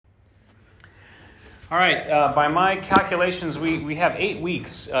All right, by my calculations, we have 8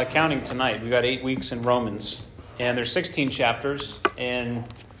 weeks counting tonight. We've got 8 weeks in Romans, and there's 16 chapters, and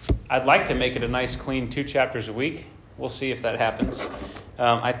I'd like to make it a nice, clean 2 chapters a week. We'll see if that happens.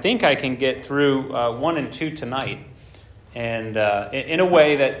 I think I can get through 1 and 2 tonight, and in a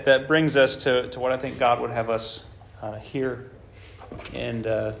way that brings us to what I think God would have us hear and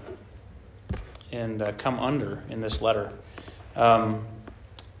come under in this letter.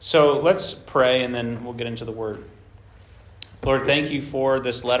 So let's pray, and then we'll get into the Word. Lord, thank you for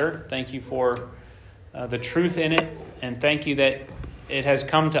this letter. Thank you for the truth in it, and thank you that it has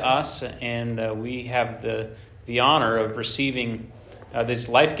come to us, and we have the honor of receiving this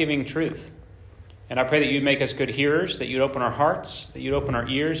life-giving truth. And I pray that you'd make us good hearers, that you'd open our hearts, that you'd open our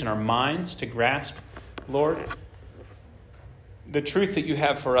ears and our minds to grasp, Lord, the truth that you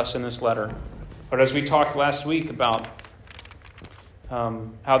have for us in this letter. But as we talked last week about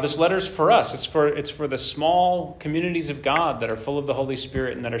how this letter's for us, it's for the small communities of God that are full of the Holy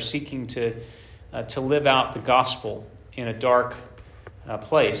Spirit and that are seeking to live out the gospel in a dark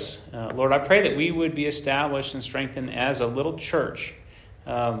place. Lord, I pray that we would be established and strengthened as a little church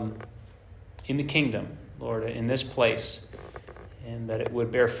in the kingdom, Lord, in this place, and that it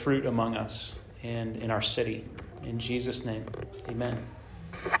would bear fruit among us and in our city. In Jesus' name, amen.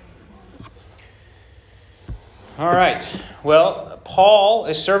 All right. Well, Paul,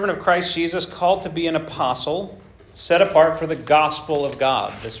 a servant of Christ Jesus, called to be an apostle, set apart for the gospel of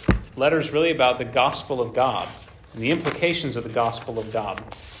God. This letter is really about the gospel of God and the implications of the gospel of God.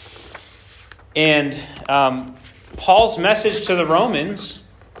 And Paul's message to the Romans,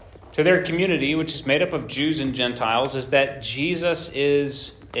 to their community, which is made up of Jews and Gentiles, is that Jesus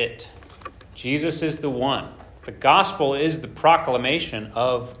is it. Jesus is the one. The gospel is the proclamation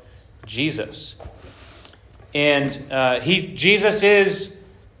of Jesus. And Jesus is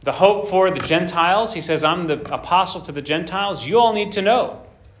the hope for the Gentiles. He says, I'm the apostle to the Gentiles. You all need to know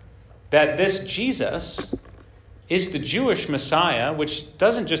that this Jesus is the Jewish Messiah, which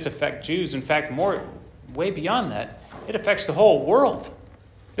doesn't just affect Jews. In fact, way beyond that, it affects the whole world.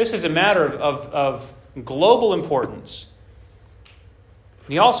 This is a matter of global importance.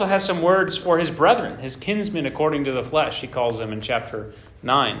 And he also has some words for his brethren, his kinsmen according to the flesh, he calls them in chapter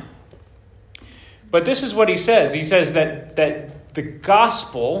 9. But this is what he says. He says that the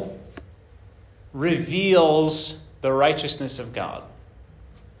gospel reveals the righteousness of God.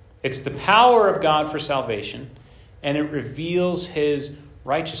 It's the power of God for salvation, and it reveals his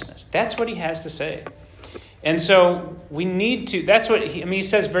righteousness. That's what he has to say. And so we need to, that's what he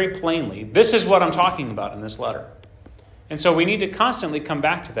says very plainly. This is what I'm talking about in this letter. And so we need to constantly come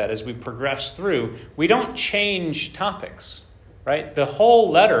back to that as we progress through. We don't change topics, right? The whole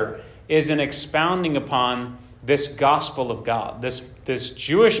letter is an expounding upon this gospel of God, this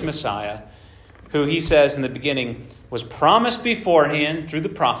Jewish Messiah, who he says in the beginning was promised beforehand through the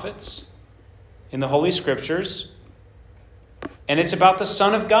prophets in the Holy Scriptures. And it's about the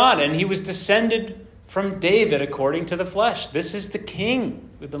Son of God, and he was descended from David according to the flesh. This is the King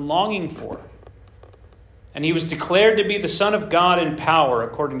we've been longing for. And he was declared to be the Son of God in power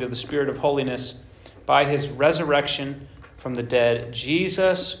according to the Spirit of holiness by his resurrection from the dead,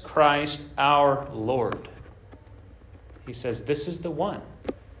 Jesus Christ our Lord. He says, this is the one.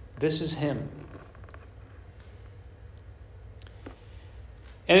 This is him.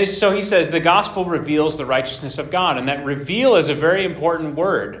 And so he says, the gospel reveals the righteousness of God. And that reveal is a very important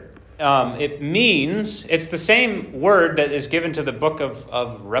word. It means, it's the same word that is given to the book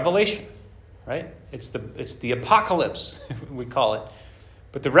of Revelation, right? It's the apocalypse, we call it.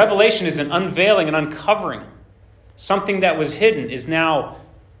 But the revelation is an unveiling, an uncovering. Something that was hidden is now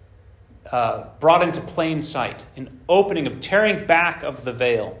brought into plain sight, an opening, a tearing back of the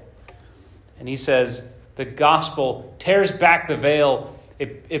veil. And he says the gospel tears back the veil.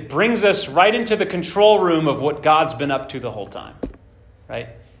 It brings us right into the control room of what God's been up to the whole time, right?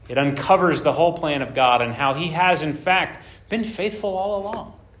 It uncovers the whole plan of God and how he has, in fact, been faithful all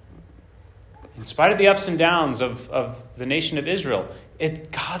along. In spite of the ups and downs of the nation of Israel,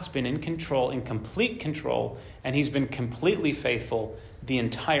 God's been in control, in complete control, and he's been completely faithful the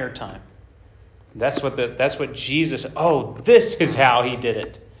entire time. That's what Jesus, this is how he did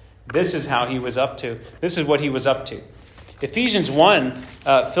it. This is how he was up to. This is what he was up to. Ephesians 1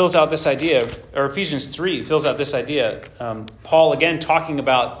 fills out this idea, or Ephesians 3 fills out this idea. Paul, again, talking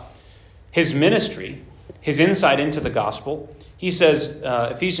about his ministry, his insight into the gospel. He says,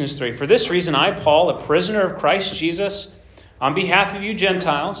 Ephesians 3, for this reason I, Paul, a prisoner of Christ Jesus, on behalf of you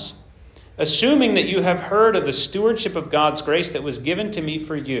Gentiles, assuming that you have heard of the stewardship of God's grace that was given to me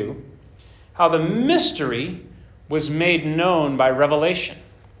for you, how the mystery was made known by revelation.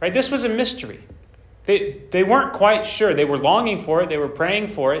 Right? This was a mystery. They weren't quite sure. They were longing for it. They were praying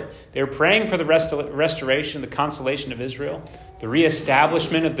for it. They were praying for the restoration, the consolation of Israel, the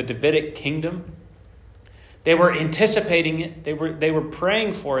reestablishment of the Davidic kingdom. They were anticipating it. They were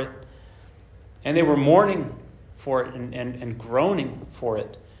praying for it. And they were mourning for it and groaning for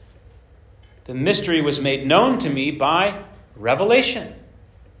it. The mystery was made known to me by revelation.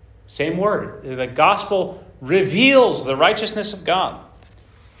 Same word. The gospel reveals the righteousness of God.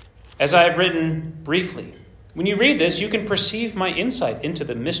 As I have written briefly, when you read this, you can perceive my insight into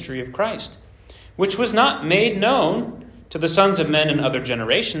the mystery of Christ, which was not made known to the sons of men in other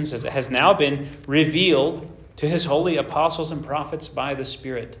generations, as it has now been revealed to his holy apostles and prophets by the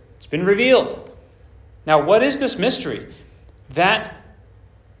Spirit. It's been revealed. Now, what is this mystery? That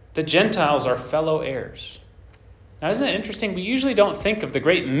the Gentiles are fellow heirs. Now, isn't it interesting? We usually don't think of the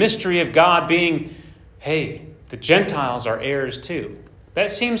great mystery of God being, hey, the Gentiles are heirs too. That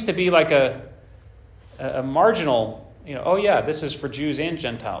seems to be like a marginal, oh yeah, this is for Jews and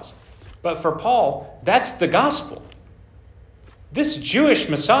Gentiles. But for Paul, that's the gospel. This Jewish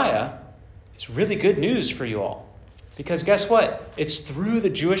Messiah is really good news for you all. Because guess what? It's through the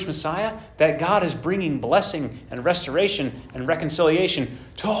Jewish Messiah that God is bringing blessing and restoration and reconciliation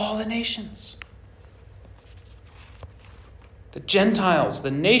to all the nations. The Gentiles,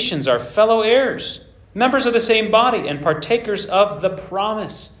 the nations, are fellow heirs, members of the same body, and partakers of the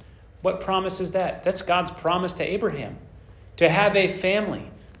promise. What promise is that? That's God's promise to Abraham, to have a family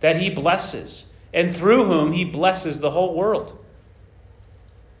that he blesses, and through whom he blesses the whole world.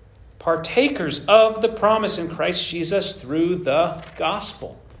 Partakers of the promise in Christ Jesus through the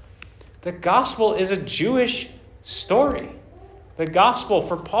gospel. The gospel is a Jewish story. The gospel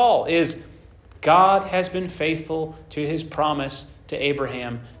for Paul is God has been faithful to his promise to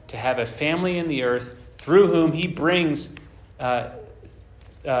Abraham to have a family in the earth through whom he brings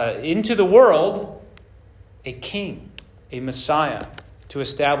into the world a king, a Messiah, to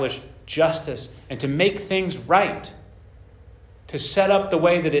establish justice and to make things right, to set up the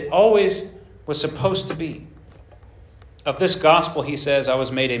way that it always was supposed to be. Of this gospel, he says, I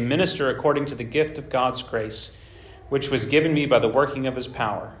was made a minister according to the gift of God's grace, which was given me by the working of his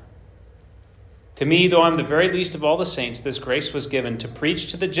power. To me, though I'm the very least of all the saints, this grace was given to preach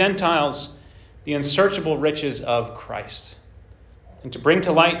to the Gentiles the unsearchable riches of Christ, and to bring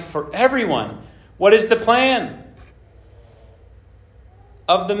to light for everyone what is the plan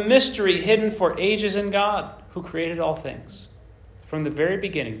of the mystery hidden for ages in God, who created all things. From the very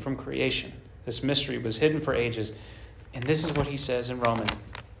beginning, from creation, this mystery was hidden for ages. And this is what he says in Romans.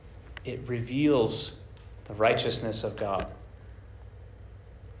 It reveals the righteousness of God.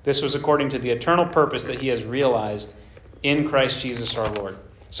 This was according to the eternal purpose that he has realized in Christ Jesus our Lord.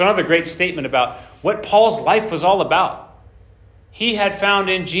 So another great statement about what Paul's life was all about. He had found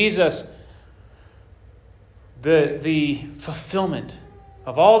in Jesus the fulfillment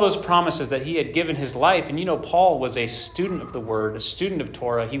of all those promises that he had given his life. And Paul was a student of the Word, a student of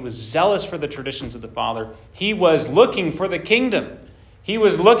Torah. He was zealous for the traditions of the Father. He was looking for the kingdom. He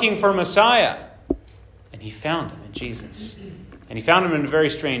was looking for Messiah. And he found him in Jesus. And he found him in a very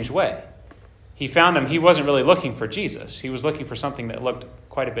strange way. He found him, he wasn't really looking for Jesus. He was looking for something that looked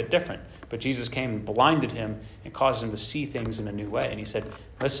quite a bit different. But Jesus came and blinded him and caused him to see things in a new way. And he said,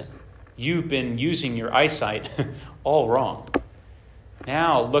 listen, you've been using your eyesight all wrong.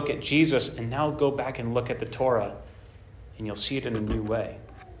 Now look at Jesus, and now go back and look at the Torah, and you'll see it in a new way.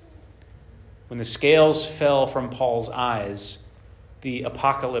 When the scales fell from Paul's eyes, the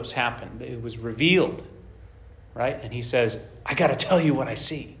apocalypse happened. It was revealed, right? And he says, I got to tell you what I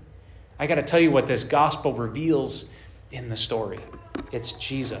see. I got to tell you what this gospel reveals in the story. It's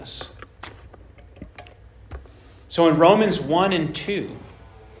Jesus. So in Romans 1 and 2,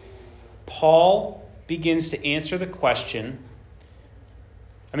 Paul begins to answer the question.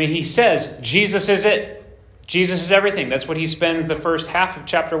 He says, Jesus is it. Jesus is everything. That's what he spends the first half of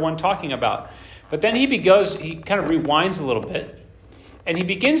chapter 1 talking about. But then he kind of rewinds a little bit, and he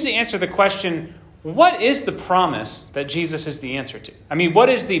begins to answer the question, what is the promise that Jesus is the answer to? What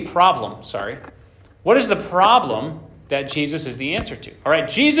is the problem? What is the problem that Jesus is the answer to? All right,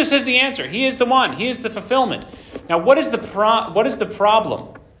 Jesus is the answer. He is the one. He is the fulfillment. Now, what is the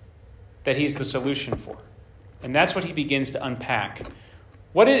problem that he's the solution for? And that's what he begins to unpack.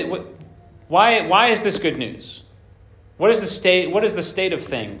 Why is this good news? What is the state of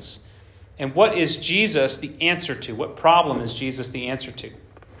things? And what is Jesus the answer to? What problem is Jesus the answer to?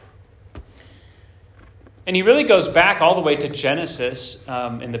 And he really goes back all the way to Genesis.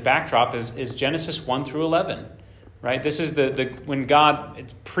 In the backdrop is Genesis 1 through 11. Right? This is when God,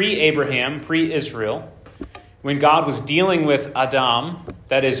 it's pre-Abraham, pre-Israel, when God was dealing with Adam,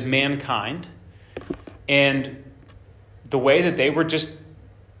 that is mankind. and the way that they were just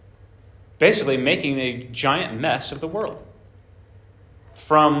basically making a giant mess of the world.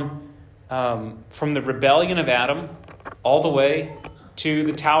 From the rebellion of Adam all the way to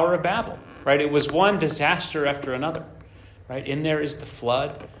the Tower of Babel, right? It was one disaster after another, right? In there is the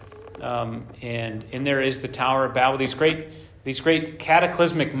flood, and in there is the Tower of Babel, these great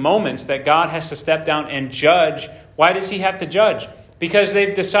cataclysmic moments that God has to step down and judge. Why does he have to judge? Because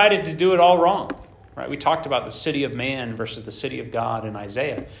they've decided to do it all wrong. Right? We talked about the city of man versus the city of God in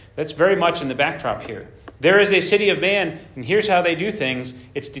Isaiah. That's very much in the backdrop here. There is a city of man, and here's how they do things.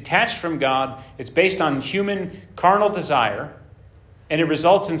 It's detached from God. It's based on human carnal desire, and it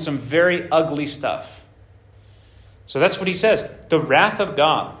results in some very ugly stuff. So that's what he says. The wrath of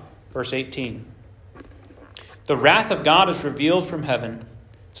God, verse 18. The wrath of God is revealed from heaven.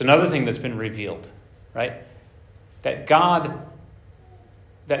 It's another thing that's been revealed, right? That God's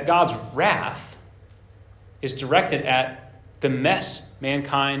wrath is directed at the mess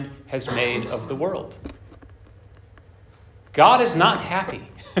mankind has made of the world. God is not happy.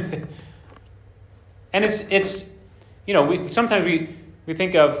 And it's sometimes we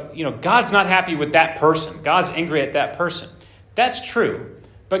think of, God's not happy with that person. God's angry at that person. That's true.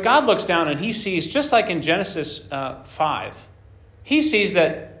 But God looks down and he sees, just like in Genesis 5, he sees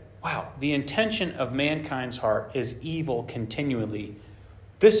that, wow, the intention of mankind's heart is evil continually.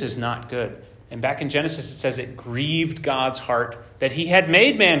 This is not good. And back in Genesis, it says it grieved God's heart that he had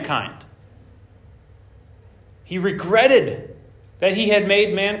made mankind. He regretted that he had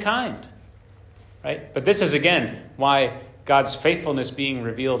made mankind. Right? But this is, again, why God's faithfulness being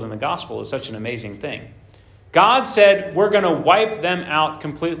revealed in the gospel is such an amazing thing. God said, we're going to wipe them out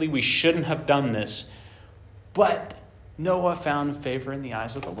completely. We shouldn't have done this. But Noah found favor in the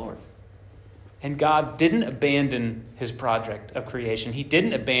eyes of the Lord. And God didn't abandon his project of creation. He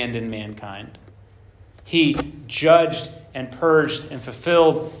didn't abandon mankind. He judged and purged and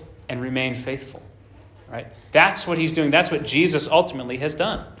fulfilled and remained faithful. Right? That's what he's doing. That's what Jesus ultimately has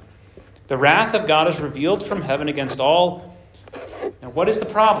done. The wrath of God is revealed from heaven against all. And what is the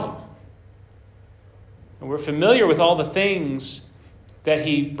problem? And we're familiar with all the things that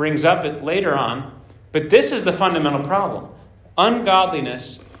he brings up later on, but this is the fundamental problem.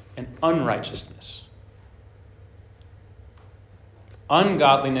 Ungodliness and unrighteousness.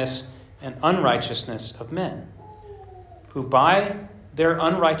 Ungodliness and unrighteousness of men, who by their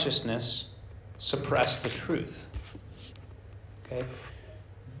unrighteousness suppress the truth. Okay?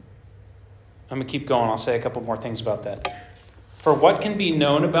 I'm going to keep going. I'll say a couple more things about that. For what can be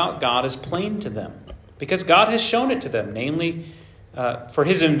known about God is plain to them, because God has shown it to them, namely, for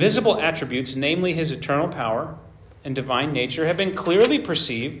his invisible attributes, namely his eternal power and divine nature, have been clearly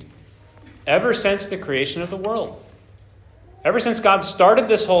perceived ever since the creation of the world. Ever since God started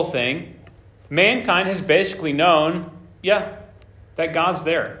this whole thing, mankind has basically known, that God's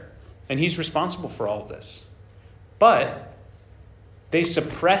there, and he's responsible for all of this. But they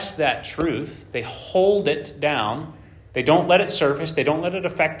suppress that truth. They hold it down. They don't let it surface. They don't let it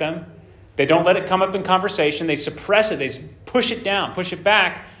affect them. They don't let it come up in conversation. They suppress it. They push it down, push it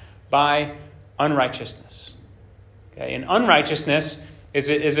back by unrighteousness. Okay? And unrighteousness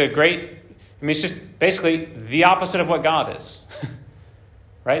is a great, it's just basically the opposite of what God is.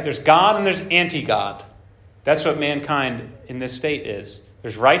 Right? There's God and there's anti-God. That's what mankind in this state is.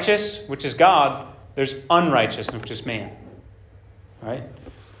 There's righteous, which is God. There's unrighteous, which is man. Right?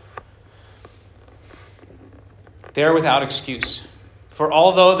 They are without excuse. For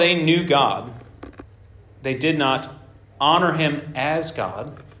although they knew God, they did not honor him as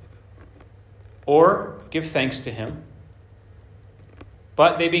God or give thanks to him.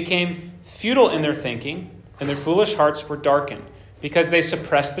 But they became futile in their thinking, and their foolish hearts were darkened because they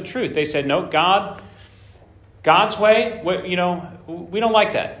suppressed the truth. They said, no, God's way, we don't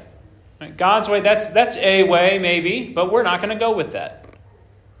like that. God's way, that's a way maybe, but we're not going to go with that.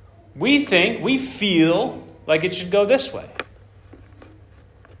 We feel like it should go this way.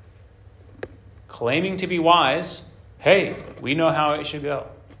 Claiming to be wise, hey, we know how it should go.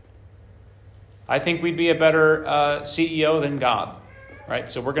 I think we'd be a better CEO than God,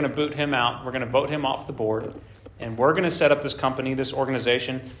 right? So we're going to boot him out. We're going to vote him off the board. And we're going to set up this company, this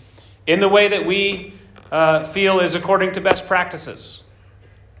organization, in the way that we feel is according to best practices.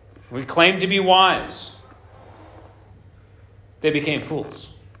 We claim to be wise. They became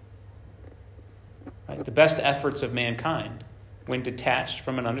fools. Right? The best efforts of mankind, when detached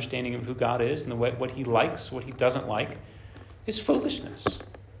from an understanding of who God is and what he likes, what he doesn't like, is foolishness.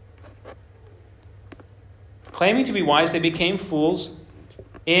 Claiming to be wise, they became fools.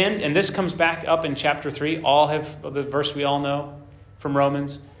 And this comes back up in chapter 3, the verse we all know from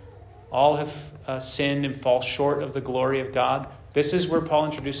Romans. All have sinned and fall short of the glory of God. This is where Paul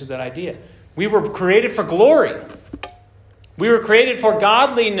introduces that idea. We were created for glory. We were created for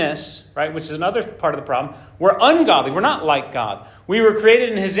godliness, right? Which is another part of the problem. We're ungodly. We're not like God. We were created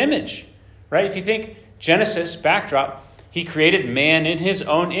in his image, right? If you think Genesis, backdrop, he created man in his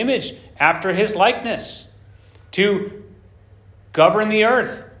own image, after his likeness, to govern the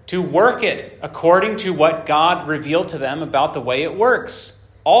earth, to work it according to what God revealed to them about the way it works.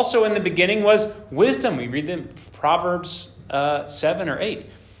 Also in the beginning was wisdom. We read in Proverbs 7 or 8.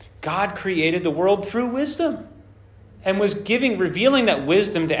 God created the world through wisdom and was revealing that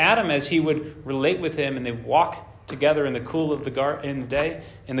wisdom to Adam as he would relate with him, and they walk together in the cool of the garden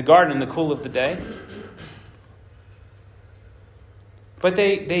in the garden in the cool of the day. But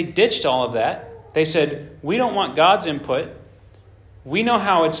they ditched all of that. They said, we don't want God's input. We know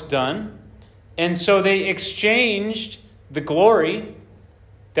how it's done. And so they exchanged the glory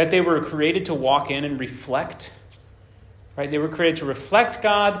that they were created to walk in and reflect. Right? They were created to reflect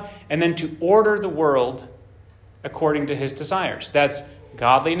God and then to order the world according to his desires. That's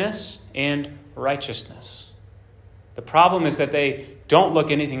godliness and righteousness. The problem is that they don't look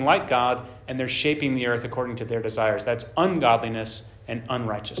anything like God, and they're shaping the earth according to their desires. That's ungodliness and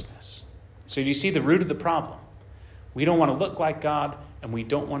unrighteousness. So you see the root of the problem. We don't want to look like God, and we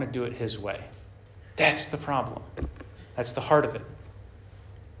don't want to do it his way. That's the problem. That's the heart of it.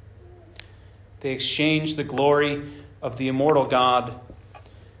 They exchanged the glory of the immortal God,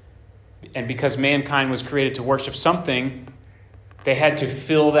 and because mankind was created to worship something, they had to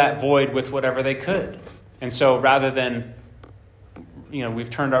fill that void with whatever they could. And so rather than, we've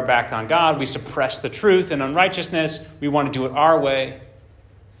turned our back on God, we suppress the truth and unrighteousness, we want to do it our way.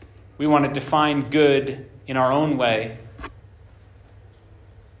 We want to define good in our own way.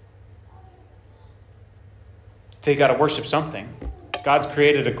 They got to worship something. God's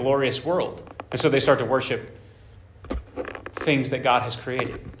created a glorious world. And so they start to worship things that God has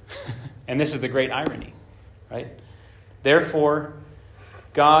created. And this is the great irony, right? Therefore,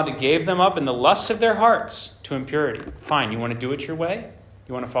 God gave them up in the lusts of their hearts to impurity. Fine, you want to do it your way?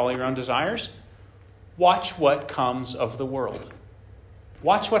 You want to follow your own desires? Watch what comes of the world.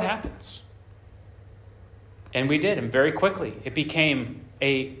 Watch what happens. And we did, and very quickly, it became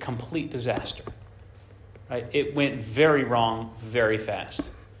a complete disaster. Right? It went very wrong very fast.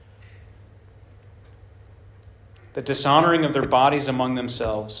 The dishonoring of their bodies among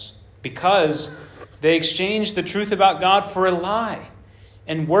themselves, because they exchanged the truth about God for a lie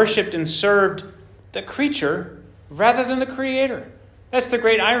and worshipped and served the creature rather than the Creator. That's the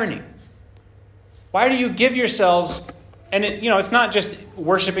great irony. Why do you give yourselves, and it's not just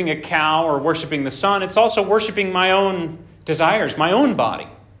worshiping a cow or worshiping the sun, it's also worshiping my own desires, my own body,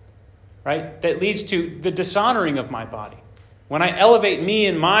 right? That leads to the dishonoring of my body. When I elevate me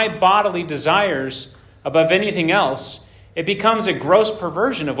and my bodily desires above anything else, it becomes a gross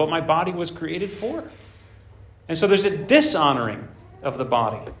perversion of what my body was created for. And so there's a dishonoring of the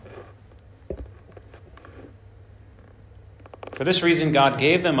body. For this reason, God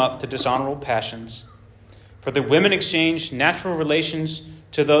gave them up to dishonorable passions. For the women exchanged natural relations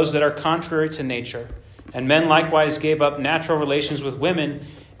to those that are contrary to nature. And men likewise gave up natural relations with women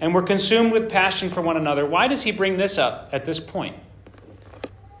and were consumed with passion for one another. Why does he bring this up at this point?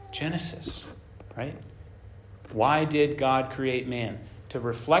 Genesis, right? Why did God create man? To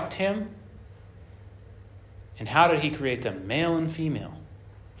reflect him. And how did he create them? Male and female.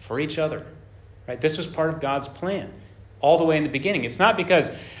 For each other. Right? This was part of God's plan. All the way in the beginning. It's not because,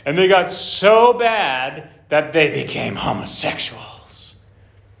 and they got so bad that they became homosexuals.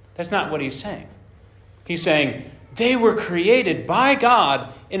 That's not what he's saying. He's saying they were created by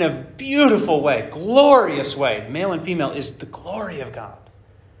God in a beautiful way, glorious way. Male and female is the glory of God.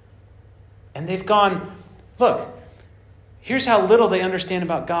 And they've gone, look, here's how little they understand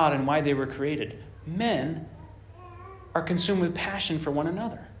about God and why they were created. Men are consumed with passion for one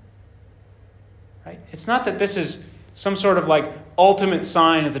another. Right? It's not that this is some sort of ultimate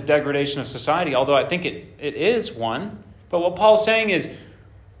sign of the degradation of society, although I think it is one. But what Paul's saying is,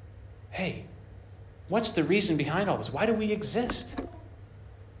 hey, what's the reason behind all this? Why do we exist?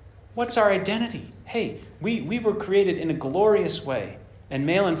 What's our identity? Hey, we were created in a glorious way, and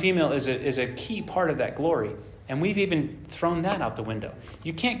male and female is a key part of that glory, and we've even thrown that out the window.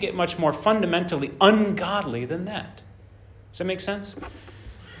 You can't get much more fundamentally ungodly than that. Does that make sense?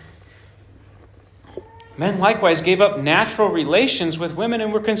 Men likewise gave up natural relations with women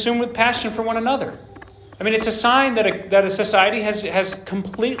and were consumed with passion for one another. I mean, it's a sign that a society has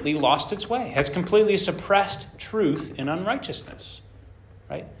completely lost its way, has completely suppressed truth in unrighteousness.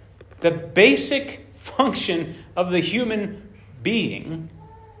 Right? The basic function of the human being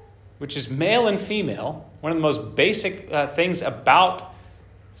which is male and female, one of the most basic things about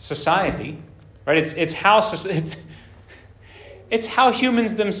society, right? It's how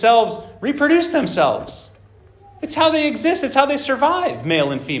humans themselves reproduce themselves. It's how they exist. It's how they survive,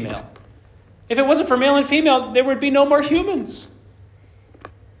 male and female. If it wasn't for male and female, there would be no more humans.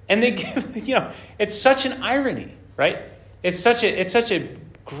 And they give, it's such an irony, right? It's such a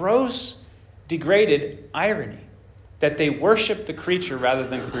gross, degraded irony that they worship the creature rather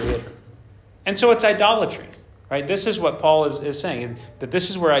than Creator. And so it's idolatry, right? This is what Paul is saying, that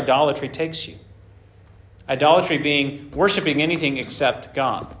this is where idolatry takes you. Idolatry being worshiping anything except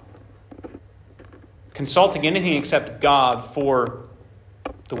God. Consulting anything except God for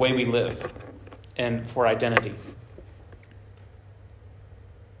the way we live and for identity.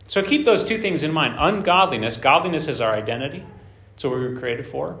 So keep those two things in mind. Ungodliness. Godliness is our identity. It's what we were created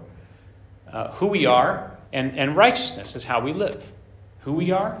for. Who we are. And righteousness is how we live. Who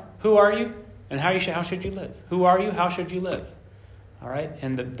we are. Who are you? And how should you live? Who are you? How should you live? All right?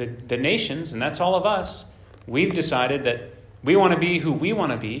 And the nations, and that's all of us, we've decided that we want to be who we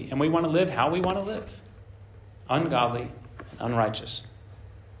want to be, and we want to live how we want to live. Ungodly and unrighteous.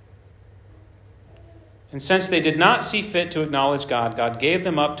 And since they did not see fit to acknowledge God, God gave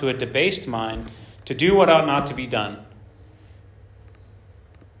them up to a debased mind to do what ought not to be done.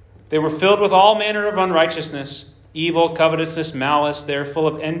 They were filled with all manner of unrighteousness, evil, covetousness, malice. They are full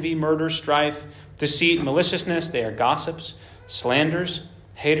of envy, murder, strife, deceit, maliciousness. They are gossips, slanders,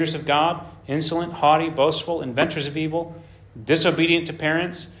 haters of God, insolent, haughty, boastful, inventors of evil, disobedient to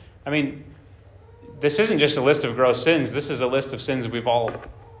parents. I mean, this isn't just a list of gross sins. This is a list of sins we've all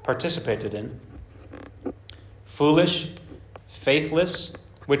participated in. Foolish, faithless,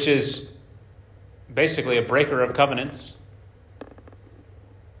 which is basically a breaker of covenants.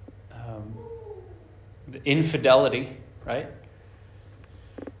 Infidelity, right?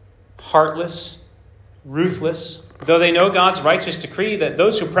 Heartless, ruthless. Though they know God's righteous decree that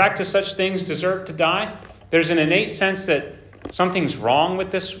those who practice such things deserve to die, there's an innate sense that something's wrong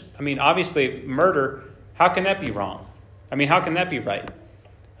with this. I mean, obviously, murder, how can that be wrong? I mean, how can that be right?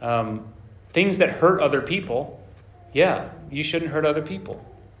 Things that hurt other people, yeah, you shouldn't hurt other people.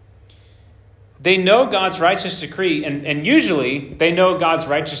 They know God's righteous decree, and usually they know God's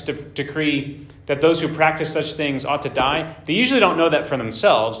righteous decree that those who practice such things ought to die. They usually don't know that for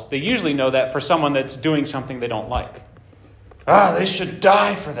themselves. They usually know that for someone that's doing something they don't like. They should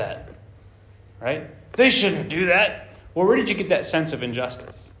die for that. Right? They shouldn't do that. Well, where did you get that sense of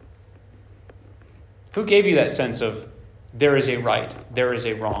injustice? Who gave you that sense of there is a right, there is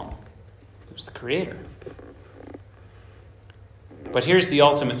a wrong? It was the Creator. But here's the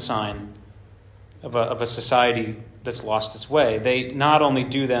ultimate sign of a society that's lost its way. They not only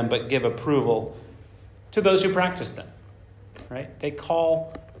do them, but give approval to those who practice them. Right? They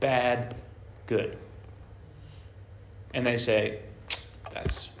call bad good. And they say,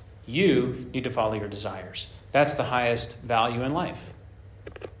 you need to follow your desires. That's the highest value in life.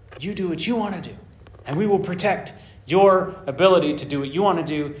 You do what you want to do, and we will protect your ability to do what you want to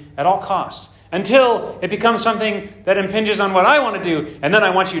do at all costs until it becomes something that impinges on what I want to do, and then I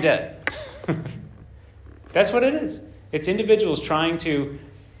want you dead. That's what it is. It's individuals trying to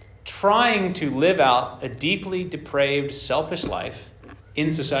live out a deeply depraved, selfish life in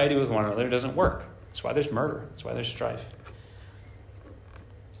society with one another. It doesn't work. That's why there's murder. That's why there's strife.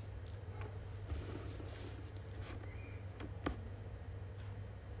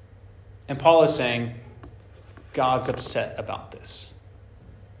 And Paul is saying, God's upset about this.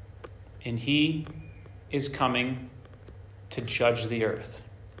 And he is coming to judge the earth.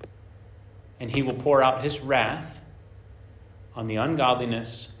 And he will pour out his wrath on the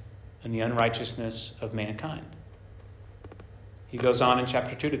ungodliness and the unrighteousness of mankind. He goes on in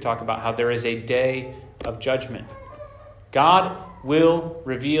chapter 2 to talk about how there is a day of judgment. God will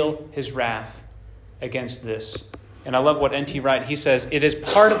reveal his wrath against this. And I love what N.T. Wright, he says, it is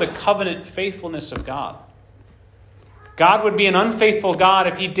part of the covenant faithfulness of God. God would be an unfaithful God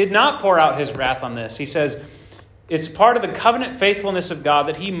if he did not pour out his wrath on this. He says, it's part of the covenant faithfulness of God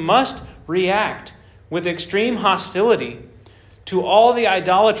that he must react with extreme hostility to all the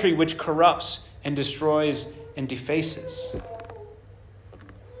idolatry which corrupts and destroys and defaces.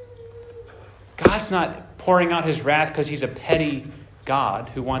 God's not pouring out his wrath because he's a petty God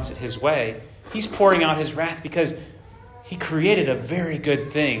who wants it his way. He's pouring out his wrath because he created a very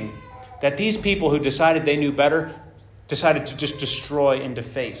good thing that these people who decided they knew better decided to just destroy and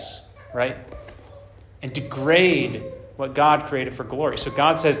deface, right? And degrade what God created for glory. So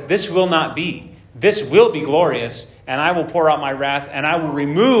God says, this will not be. This will be glorious, and I will pour out my wrath, and I will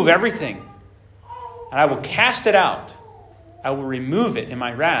remove everything. And I will cast it out. I will remove it in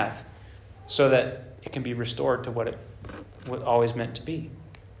my wrath so that it can be restored to what it was always meant to be.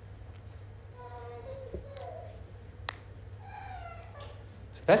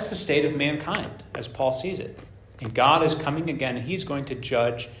 So that's the state of mankind as Paul sees it. And God is coming again, and he's going to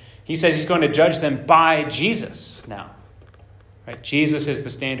judge. He says he's going to judge them by Jesus now. Right? Jesus is the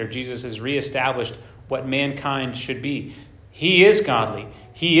standard. Jesus has reestablished what mankind should be. He is godly.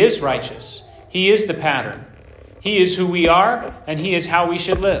 He is righteous. He is the pattern. He is who we are, and he is how we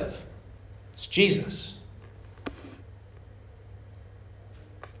should live. It's Jesus.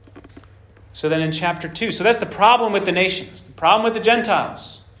 So then in chapter 2, so that's the problem with the nations, the problem with the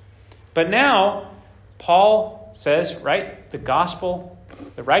Gentiles. But now, Paul says, right, the gospel,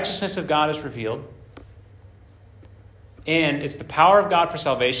 the righteousness of God is revealed. And it's the power of God for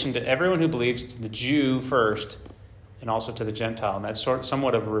salvation to everyone who believes, to the Jew first, and also to the Gentile. And that's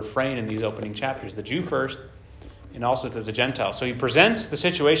somewhat of a refrain in these opening chapters. The Jew first, and also to the Gentile. So he presents the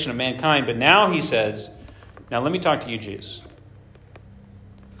situation of mankind, but now he says, now let me talk to you Jews.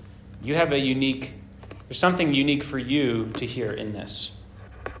 You have there's something unique for you to hear in this.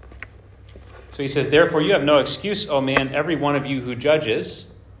 So he says, therefore you have no excuse, O man, every one of you who judges.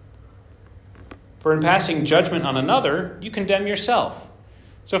 For in passing judgment on another, you condemn yourself.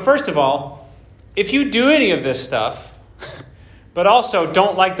 So first of all, if you do any of this stuff, but also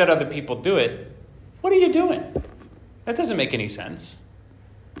don't like that other people do it, what are you doing? That doesn't make any sense.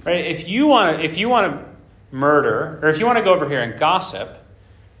 Right? If you want to murder, or if you want to go over here and gossip,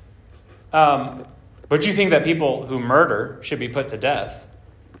 but you think that people who murder should be put to death,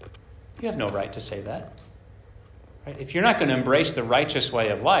 you have no right to say that. Right? If you're not going to embrace the righteous way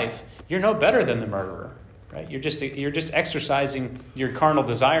of life, you're no better than the murderer. Right? You're just exercising your carnal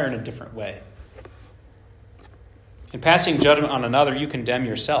desire in a different way. In passing judgment on another, you condemn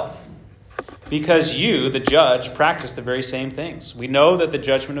yourself. Because you, the judge, practice the very same things. We know that the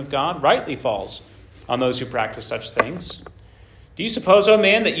judgment of God rightly falls on those who practice such things. Do you suppose, O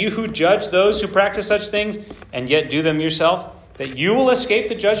man, that you who judge those who practice such things and yet do them yourself, that you will escape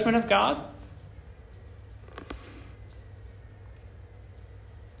the judgment of God?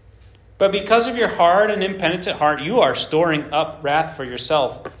 But because of your hard and impenitent heart, you are storing up wrath for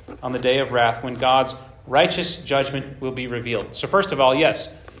yourself on the day of wrath when God's righteous judgment will be revealed. So first of all,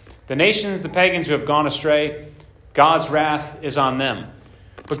 yes, the nations, the pagans who have gone astray, God's wrath is on them.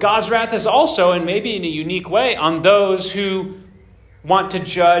 But God's wrath is also, and maybe in a unique way, on those who want to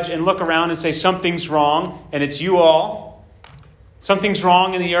judge and look around and say something's wrong, and it's you all. Something's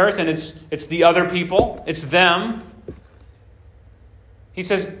wrong in the earth, and it's the other people. It's them. He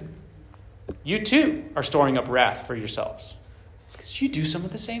says, you too are storing up wrath for yourselves. Because you do some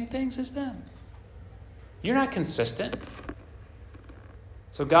of the same things as them. You're not consistent.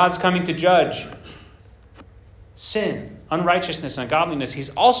 So God's coming to judge sin, unrighteousness, ungodliness. He's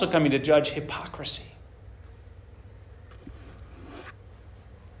also coming to judge hypocrisy.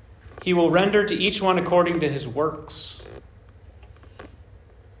 He will render to each one according to his works.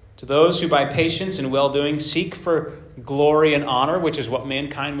 To those who by patience and well-doing seek for glory and honor, which is what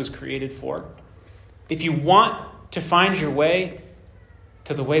mankind was created for. If you want to find your way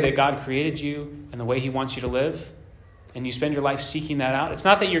to the way that God created you and the way he wants you to live, and you spend your life seeking that out, it's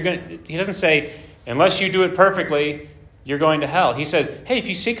not that he doesn't say, unless you do it perfectly, you're going to hell. He says, hey, if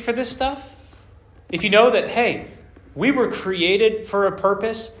you seek for this stuff, if you know that, hey, we were created for a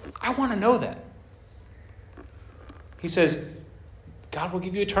purpose, I want to know that. He says, God will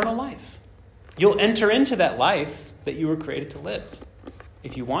give you eternal life. You'll enter into that life that you were created to live.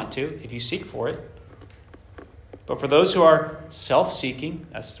 If you want to, if you seek for it. But for those who are self-seeking,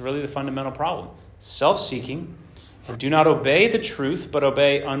 that's really the fundamental problem. Self-seeking, and do not obey the truth, but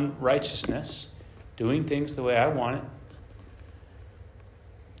obey unrighteousness, doing things the way I want it,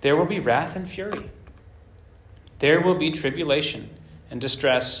 there will be wrath and fury. There will be tribulation and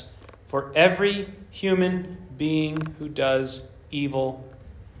distress for every human being who does evil.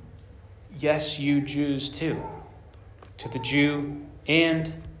 Yes, you Jews too. To the Jew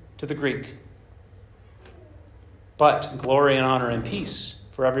and to the Greek. But glory and honor and peace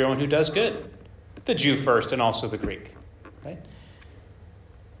for everyone who does good. The Jew first and also the Greek. Right?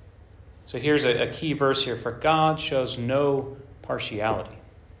 So here's a key verse here. For God shows no partiality.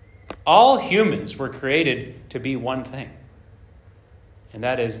 All humans were created to be one thing. And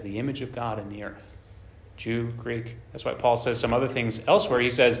that is the image of God in the earth. Jew, Greek. That's why Paul says some other things elsewhere. He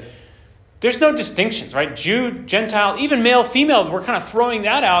says, there's no distinctions, right? Jew, Gentile, even male, female. We're kind of throwing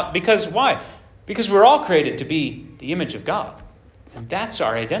that out because why? Because we're all created to be the image of God. And that's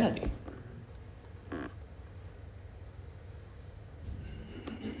our identity.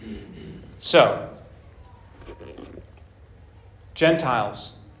 So,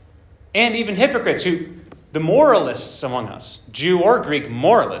 Gentiles, And even hypocrites the moralists among us, Jew or Greek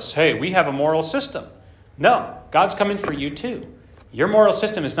moralists, hey, we have a moral system. No, God's coming for you too. Your moral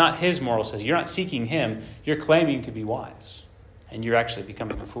system is not his moral system. You're not seeking him. You're claiming to be wise. And you're actually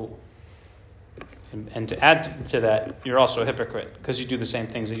becoming a fool. And to add to that, you're also a hypocrite because you do the same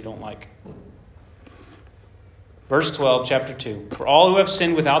things that you don't like. Verse 12, chapter 2. For all who have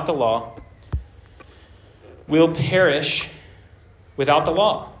sinned without the law will perish without the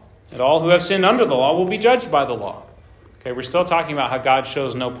law. And all who have sinned under the law will be judged by the law. Okay, we're still talking about how God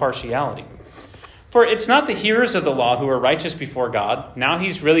shows no partiality. For it's not the hearers of the law who are righteous before God. Now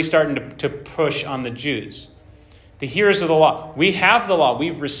he's really starting to push on the Jews. The hearers of the law. We have the law.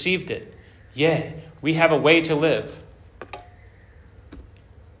 We've received it. Yea, we have a way to live.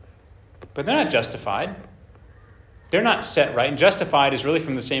 But they're not justified. They're not set right. And justified is really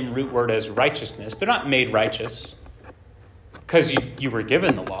from the same root word as righteousness. They're not made righteous because you were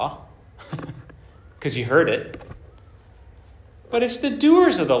given the law, because you heard it. But it's the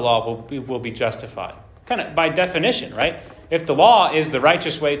doers of the law will be justified. Kind of by definition, right? If the law is the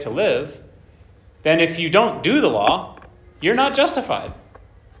righteous way to live, then if you don't do the law, you're not justified.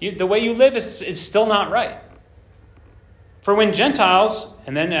 The way you live is still not right. For when Gentiles,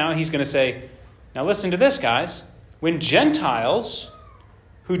 and then now he's going to say, now listen to this, guys. When Gentiles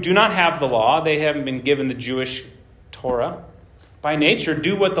who do not have the law, they haven't been given the Jewish Torah, by nature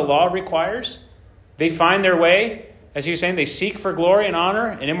do what the law requires, they find their way, as he was saying, they seek for glory and honor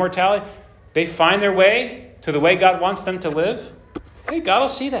and immortality. They find their way to the way God wants them to live. Hey, God will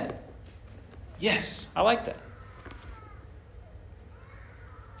see that. Yes, I like that.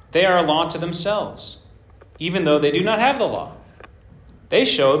 They are a law to themselves, even though they do not have the law. They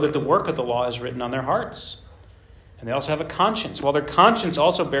show that the work of the law is written on their hearts. And they also have a conscience. While their conscience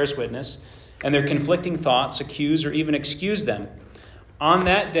also bears witness, and their conflicting thoughts accuse or even excuse them. On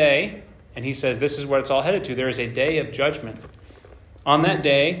that day, and he says this is what it's all headed to, there is a day of judgment. On that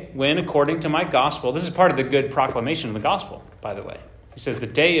day, when, according to my gospel, this is part of the good proclamation of the gospel, by the way. He says the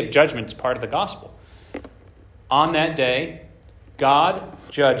day of judgment is part of the gospel. On that day, God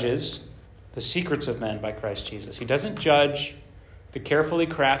judges the secrets of men by Christ Jesus. He doesn't judge the carefully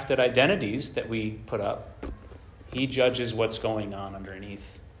crafted identities that we put up. He judges what's going on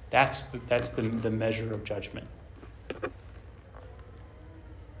underneath. That's the measure of judgment.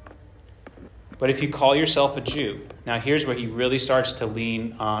 But if you call yourself a Jew, now here's where he really starts to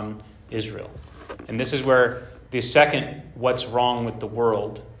lean on Israel. And this is where the second what's wrong with the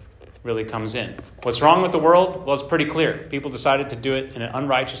world really comes in. What's wrong with the world? Well, it's pretty clear. People decided to do it in an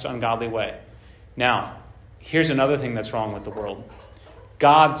unrighteous, ungodly way. Now, here's another thing that's wrong with the world.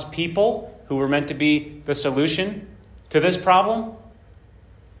 God's people, who were meant to be the solution to this problem,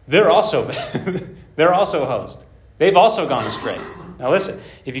 they're also hosed. They've also gone astray. Now listen,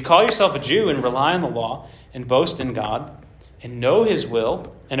 if you call yourself a Jew and rely on the law and boast in God and know his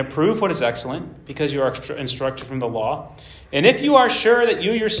will and approve what is excellent because you are instructed from the law, and if you are sure that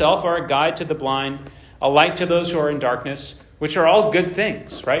you yourself are a guide to the blind, a light to those who are in darkness, which are all good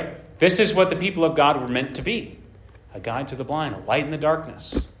things, right? This is what the people of God were meant to be. A guide to the blind, a light in the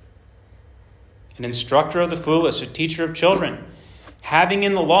darkness. An instructor of the foolish, a teacher of children, having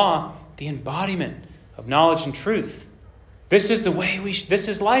in the law the embodiment of knowledge and truth. This is the way this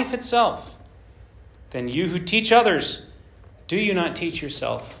is life itself. Then you who teach others, do you not teach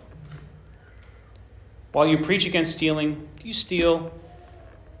yourself? While you preach against stealing, do you steal?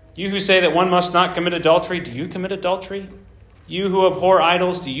 You who say that one must not commit adultery, do you commit adultery? You who abhor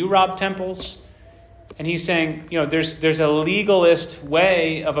idols, do you rob temples? And he's saying, there's a legalist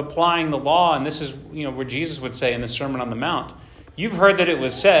way of applying the law, and this is, where Jesus would say in the Sermon on the Mount, you've heard that it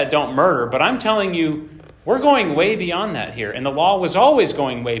was said, don't murder, but I'm telling you, we're going way beyond that here, and the law was always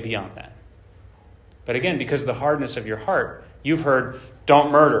going way beyond that. But again, because of the hardness of your heart, you've heard,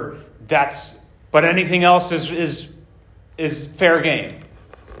 don't murder. But anything else is fair game,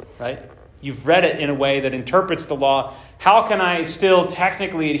 right? You've read it in a way that interprets the law. How can I still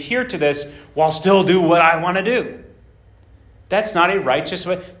technically adhere to this while still do what I want to do? That's not a righteous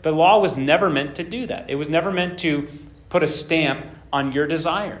way. The law was never meant to do that. It was never meant to put a stamp on your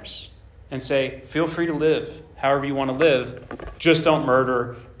desires and say, feel free to live however you want to live. Just don't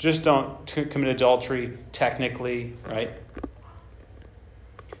murder. Just don't commit adultery technically, right?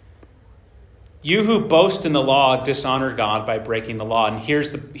 You who boast in the law dishonor God by breaking the law. And here's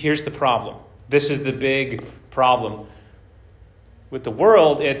the problem. This is the big problem. With the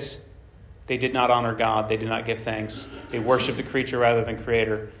world, it's they did not honor God. They did not give thanks. They worship the creature rather than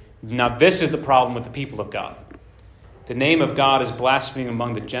creator. Now this is the problem with the people of God. The name of God is blasphemed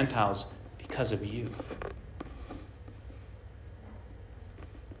among the Gentiles because of you.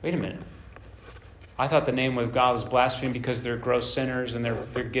 wait a minute. I thought the name of God was blasphemed because they're gross sinners and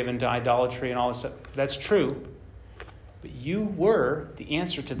they're given to idolatry and all this stuff. That's true. But you were the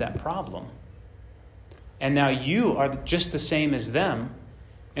answer to that problem. And now you are just the same as them.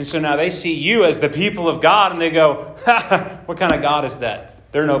 And so now they see you as the people of God and they go, what kind of God is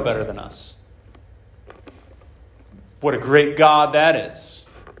that? They're no better than us. What a great God that is.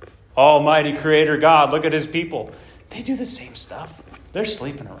 Almighty Creator God, look at his people. They do the same stuff. They're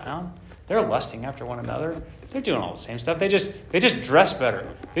sleeping around. They're lusting after one another. They're doing all the same stuff. They just dress better.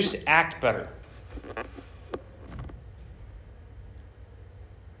 They just act better.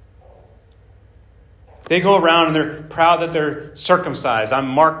 They go around and they're proud that they're circumcised. I'm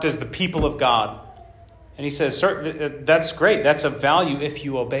marked as the people of God. And he says, that's great. That's of value if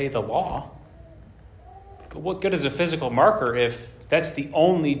you obey the law. But what good is a physical marker if that's the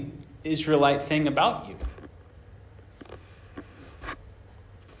only Israelite thing about you?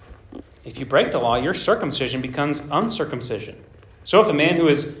 If you break the law, your circumcision becomes uncircumcision. So if a man who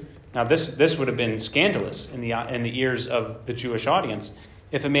is... Now this would have been scandalous in the ears of the Jewish audience.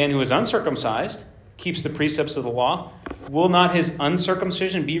 If a man who is uncircumcised keeps the precepts of the law, will not his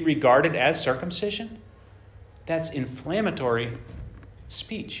uncircumcision be regarded as circumcision? That's inflammatory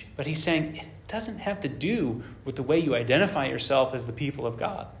speech. But he's saying it doesn't have to do with the way you identify yourself as the people of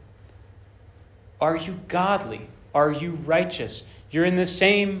God. Are you godly? Are you righteous? You're in the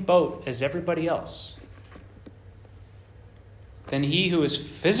same boat as everybody else. Then he who is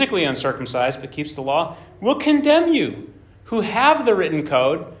physically uncircumcised but keeps the law will condemn you, who have the written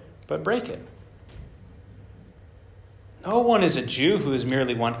code but break it. No one is a Jew who is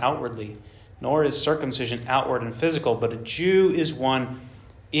merely one outwardly, nor is circumcision outward and physical, but a Jew is one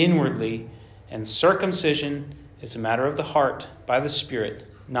inwardly, and circumcision is a matter of the heart, by the Spirit,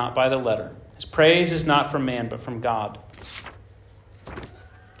 not by the letter. His praise is not from man, but from God.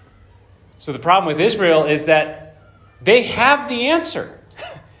 So the problem with Israel is that they have the answer.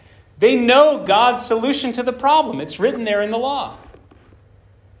 They know God's solution to the problem. It's written there in the law.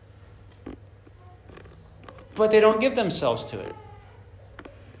 But they don't give themselves to it.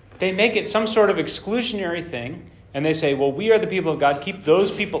 They make it some sort of exclusionary thing, and they say, well, we are the people of God. Keep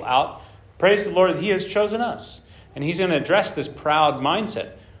those people out. Praise the Lord that he has chosen us. And he's going to address this proud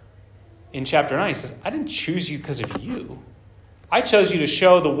mindset. In chapter 9, he says, I didn't choose you because of you. I chose you to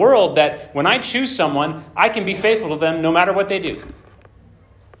show the world that when I choose someone, I can be faithful to them no matter what they do.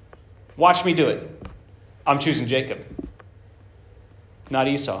 Watch me do it. I'm choosing Jacob, not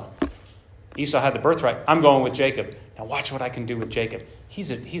Esau. Esau had the birthright. I'm going with Jacob. Now watch what I can do with Jacob.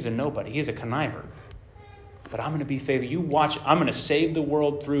 He's a nobody. He's a conniver. But I'm going to be faithful. You watch. I'm going to save the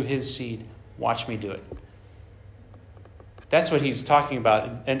world through his seed. Watch me do it. That's what he's talking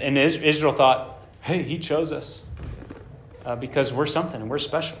about. And Israel thought, hey, he chose us because we're something and we're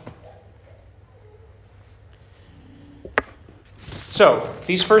special. So,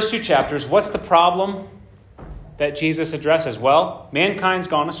 these first two chapters, what's the problem that Jesus addresses? Well, mankind's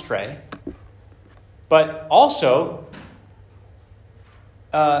gone astray. But also,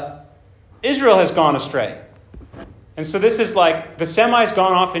 Israel has gone astray. And so this is like the semi's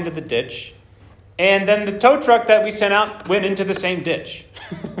gone off into the ditch, and then the tow truck that we sent out went into the same ditch.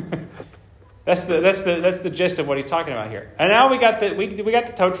 That's the gist of what he's talking about here. And now we got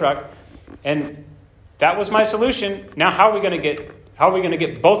the tow truck, and that was my solution. Now how are we going to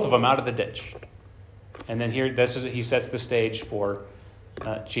get both of them out of the ditch? And then here he sets the stage for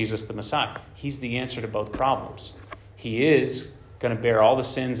Jesus the Messiah. He's the answer to both problems. He is going to bear all the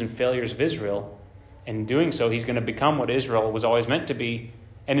sins and failures of Israel. And in doing so, he's going to become what Israel was always meant to be.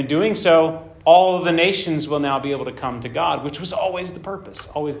 And in doing so, all of the nations will now be able to come to God, which was always the purpose,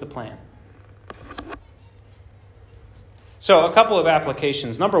 always the plan. So a couple of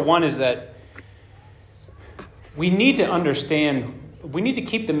applications. Number one is that we need to understand, we need to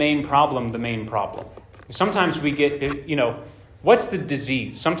keep the main problem. Sometimes we get, what's the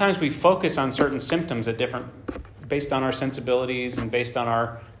disease? Sometimes we focus on certain symptoms based on our sensibilities and based on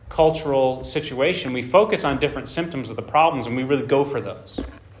our cultural situation. We focus on different symptoms of the problems and we really go for those.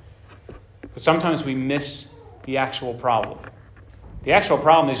 But sometimes we miss the actual problem. The actual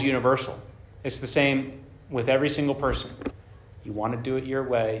problem is universal. It's the same with every single person. You want to do it your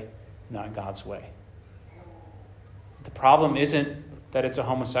way, not God's way. The problem isn't that it's a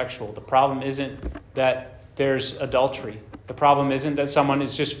homosexual. The problem isn't that there's adultery. The problem isn't that someone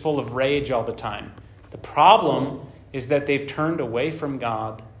is just full of rage all the time. The problem is that they've turned away from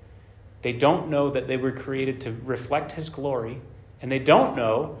God. They don't know that they were created to reflect his glory, and they don't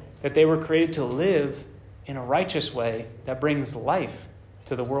know that they were created to live in a righteous way that brings life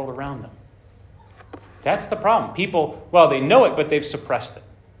to the world around them. That's the problem. People, they know it, but they've suppressed it.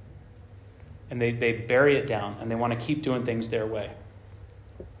 And they bury it down, and they want to keep doing things their way.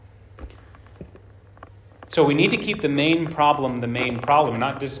 So we need to keep the main problem,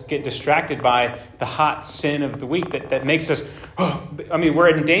 not just get distracted by the hot sin of the week that makes us, we're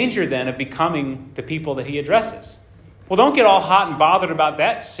in danger then of becoming the people that he addresses. Well, don't get all hot and bothered about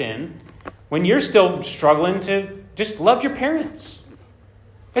that sin when you're still struggling to just love your parents.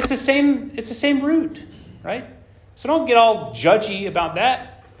 It's the same root, right? So don't get all judgy about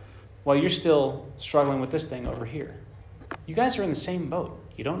that while you're still struggling with this thing over here. You guys are in the same boat.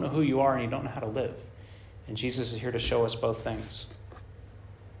 You don't know who you are and you don't know how to live. And Jesus is here to show us both things.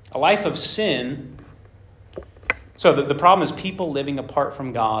 A life of sin. So the problem is people living apart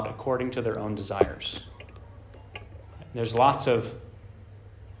from God according to their own desires. There's lots of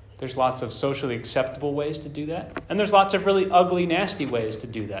socially acceptable ways to do that. And there's lots of really ugly, nasty ways to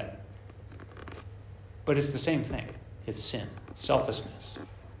do that. But it's the same thing. It's sin. It's selfishness.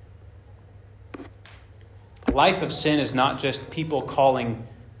 A life of sin is not just people calling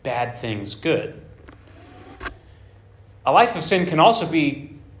bad things good. A life of sin can also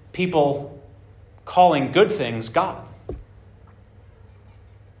be people calling good things God.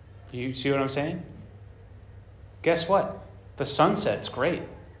 You see what I'm saying? Guess what? The sunset's great.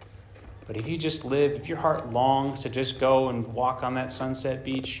 But if your heart longs to just go and walk on that sunset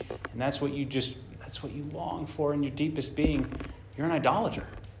beach, and that's what you long for in your deepest being, you're an idolater.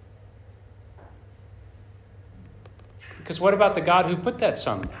 Because what about the God who put that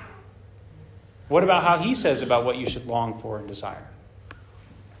sun there? What about how he says about what you should long for and desire?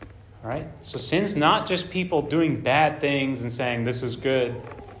 All right? So sin's not just people doing bad things and saying this is good.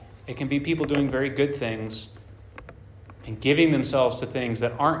 It can be people doing very good things and giving themselves to things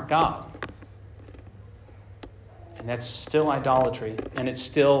that aren't God. And that's still idolatry. And it's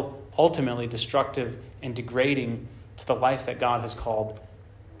still ultimately destructive and degrading to the life that God has called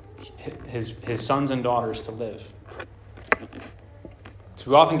his sons and daughters to live. So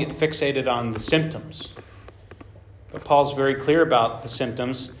we often get fixated on the symptoms. But Paul's very clear about the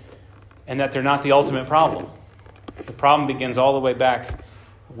symptoms and that they're not the ultimate problem. The problem begins all the way back,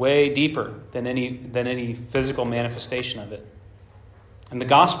 way deeper than any physical manifestation of it. And the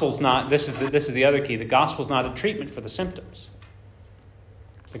gospel's not, this is the other key, the gospel's not a treatment for the symptoms.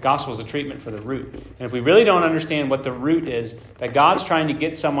 The gospel is a treatment for the root. And if we really don't understand what the root is, that God's trying to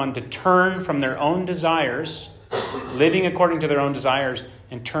get someone to turn from their own desires, living according to their own desires,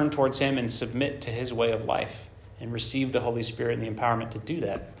 and turn towards him and submit to his way of life and receive the Holy Spirit and the empowerment to do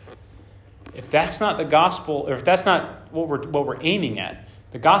that. If that's not the gospel, or if that's not what we're aiming at,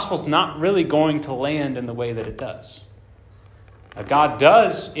 the gospel's not really going to land in the way that it does. Now, God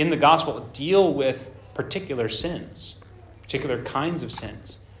does, in the gospel, deal with particular sins, particular kinds of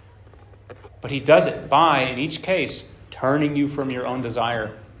sins. But he does it by, in each case, turning you from your own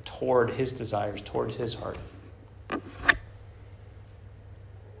desire toward his desires, towards his heart.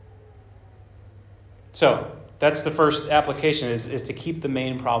 So, that's the first application, is to keep the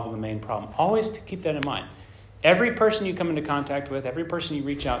main problem. Always to keep that in mind. Every person you come into contact with, every person you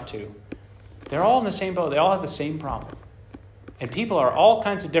reach out to, they're all in the same boat. They all have the same problem. And people are all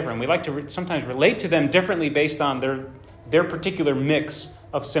kinds of different. We like to sometimes relate to them differently based on their particular mix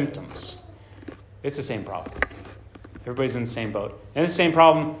of symptoms. It's the same problem. Everybody's in the same boat. And it's the same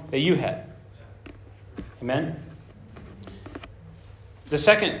problem that you had. Amen? The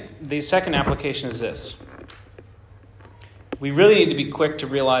second application is this. We really need to be quick to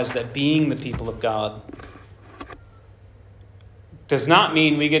realize that being the people of God does not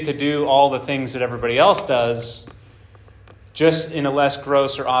mean we get to do all the things that everybody else does, just in a less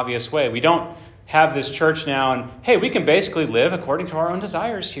gross or obvious way. We don't have this church now and, hey, we can basically live according to our own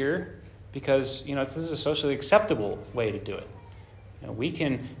desires here because, this is a socially acceptable way to do it. We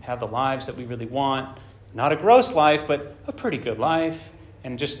can have the lives that we really want, not a gross life, but a pretty good life.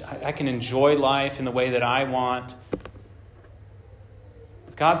 And just, I can enjoy life in the way that I want.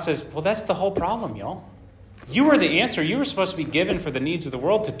 God says, well, that's the whole problem, y'all. You were the answer. You were supposed to be given for the needs of the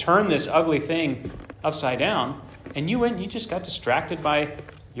world to turn this ugly thing upside down. And you just got distracted by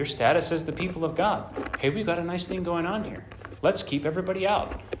your status as the people of God. Hey, we've got a nice thing going on here. Let's keep everybody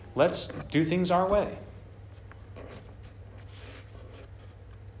out. Let's do things our way.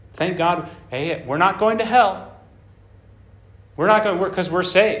 Thank God, hey, we're not going to hell. We're not going to work because we're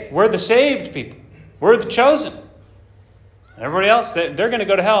saved. We're the saved people. We're the chosen. Everybody else, they're going to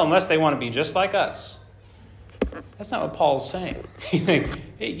go to hell unless they want to be just like us. That's not what Paul's saying. He's saying,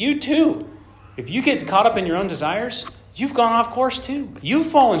 hey, you too. If you get caught up in your own desires, you've gone off course too. You've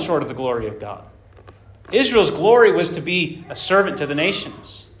fallen short of the glory of God. Israel's glory was to be a servant to the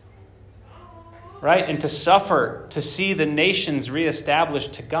nations, right? And to suffer, to see the nations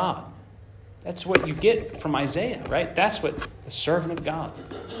reestablished to God. That's what you get from Isaiah, right? That's what the servant of God.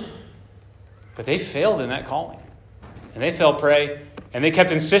 But they failed in that calling. And they fell prey, and they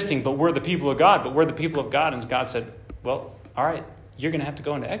kept insisting, but we're the people of God, but we're the people of God. And God said, well, all right, you're going to have to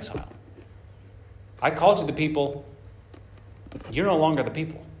go into exile. I called you the people. You're no longer the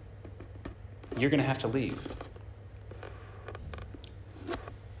people. You're going to have to leave.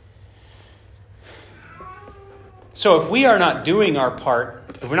 So if we are not doing our part,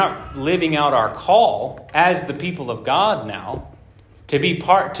 if we're not living out our call as the people of God now, to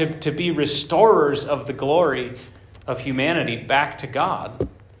be restorers of the glory of humanity back to God,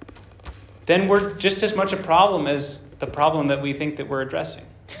 then we're just as much a problem as the problem that we think that we're addressing.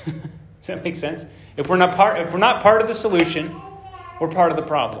 Does that make sense? If we're not part of the solution, we're part of the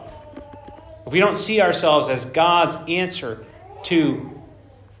problem. If we don't see ourselves as God's answer to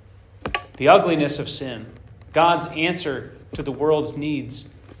the ugliness of sin, God's answer to the world's needs,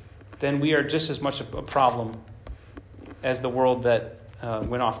 then we are just as much a problem as the world that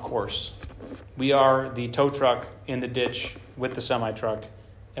went off course. We are the tow truck in the ditch with the semi-truck,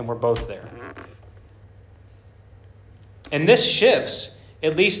 and we're both there. And this shifts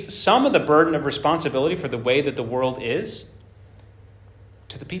at least some of the burden of responsibility for the way that the world is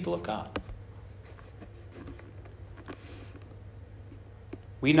to the people of God.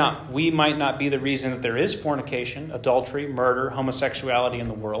 We might not be the reason that there is fornication, adultery, murder, homosexuality in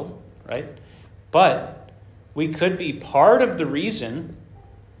the world, right? But we could be part of the reason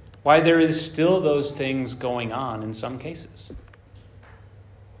why there is still those things going on in some cases.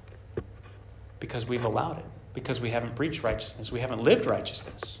 Because we've allowed it. Because we haven't preached righteousness. We haven't lived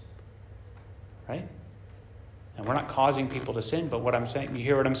righteousness. Right? And we're not causing people to sin, but what I'm saying, you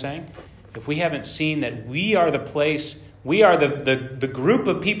hear what I'm saying? If we haven't seen that we are the place, we are the group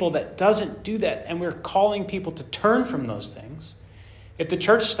of people that doesn't do that, and we're calling people to turn from those things, if the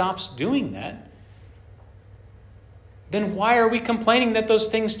church stops doing that, then why are we complaining that those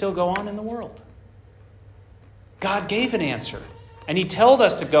things still go on in the world? God gave an answer. And he told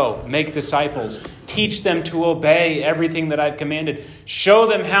us to go make disciples, teach them to obey everything that I've commanded, show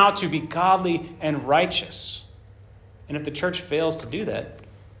them how to be godly and righteous. And if the church fails to do that,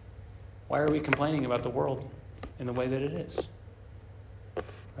 why are we complaining about the world in the way that it is?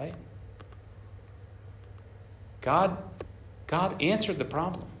 Right? God answered the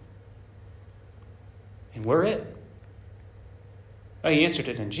problem. And we're it. Well, he answered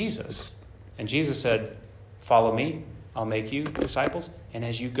it in Jesus. And Jesus said, follow me. I'll make you disciples. And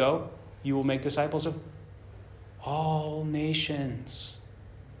as you go, you will make disciples of all nations.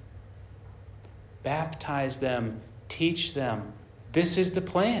 Baptize them. Teach them. This is the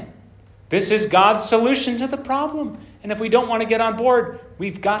plan. This is God's solution to the problem. And if we don't want to get on board,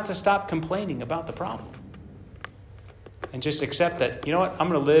 we've got to stop complaining about the problem. And just accept that, you know what, I'm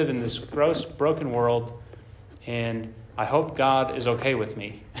going to live in this gross, broken world, and I hope God is okay with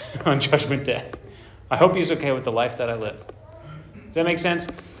me on Judgment Day. I hope he's okay with the life that I live. Does that make sense?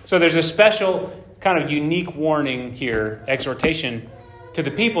 So there's a special kind of unique warning here, exhortation to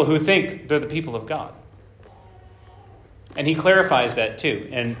the people who think they're the people of God. And he clarifies that too.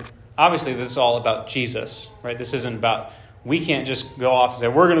 And obviously this is all about Jesus, right? This isn't about, we can't just go off and say,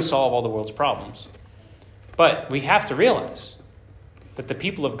 we're going to solve all the world's problems. But we have to realize that the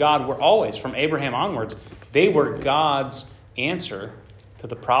people of God were always, from Abraham onwards, they were God's answer to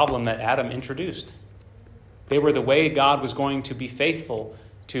the problem that Adam introduced. They were the way God was going to be faithful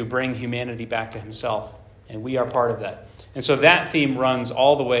to bring humanity back to himself. And we are part of that. And so that theme runs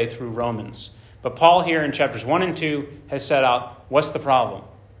all the way through Romans. But Paul here in chapters 1 and 2 has set out what's the problem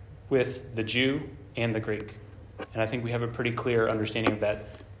with the Jew and the Greek. And I think we have a pretty clear understanding of that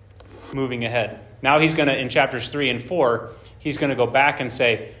moving ahead. Now he's going to, in chapters 3 and 4, he's going to go back and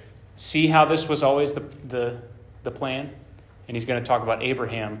say, see how this was always the plan? And he's going to talk about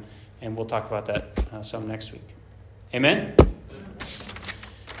Abraham, and we'll talk about that some next week. Amen?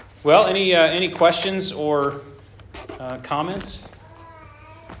 Well, any questions or comments?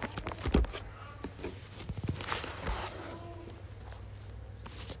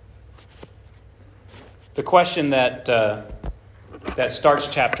 The question that starts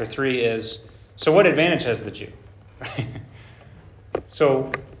chapter 3 is, so what advantage has the Jew?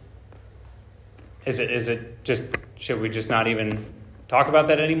 So is it just, should we just not even talk about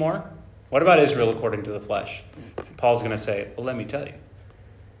that anymore? What about Israel according to the flesh? Paul's going to say, well, let me tell you.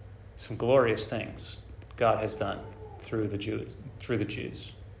 Some glorious things God has done through the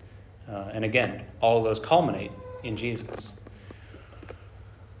Jews. And again, all of those culminate in Jesus.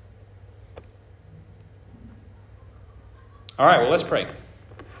 All right, well, let's pray.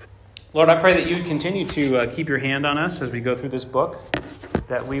 Lord, I pray that you would continue to keep your hand on us as we go through this book,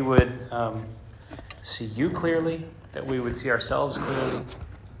 that we would see you clearly, that we would see ourselves clearly.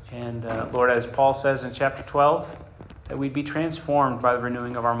 And Lord, as Paul says in chapter 12, that we'd be transformed by the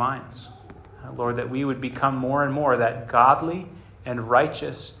renewing of our minds. Lord, that we would become more and more that godly and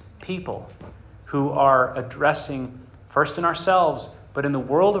righteous people who are addressing, first in ourselves, but in the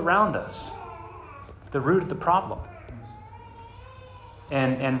world around us, the root of the problem.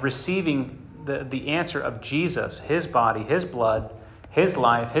 And receiving the answer of Jesus, his body, his blood, his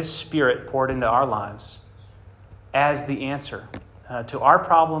life, his spirit poured into our lives as the answer to our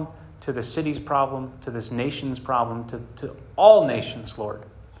problem, to the city's problem, to this nation's problem, to all nations, Lord.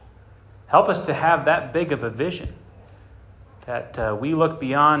 Help us to have that big of a vision, that we look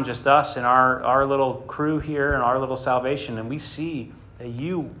beyond just us and our little crew here and our little salvation, and we see that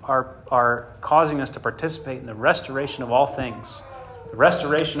you are causing us to participate in the restoration of all things, the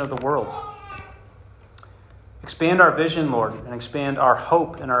restoration of the world. Expand our vision, Lord, and expand our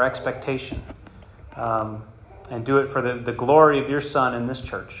hope and our expectation. And do it for the glory of your Son in this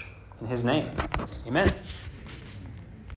church. In his name, amen.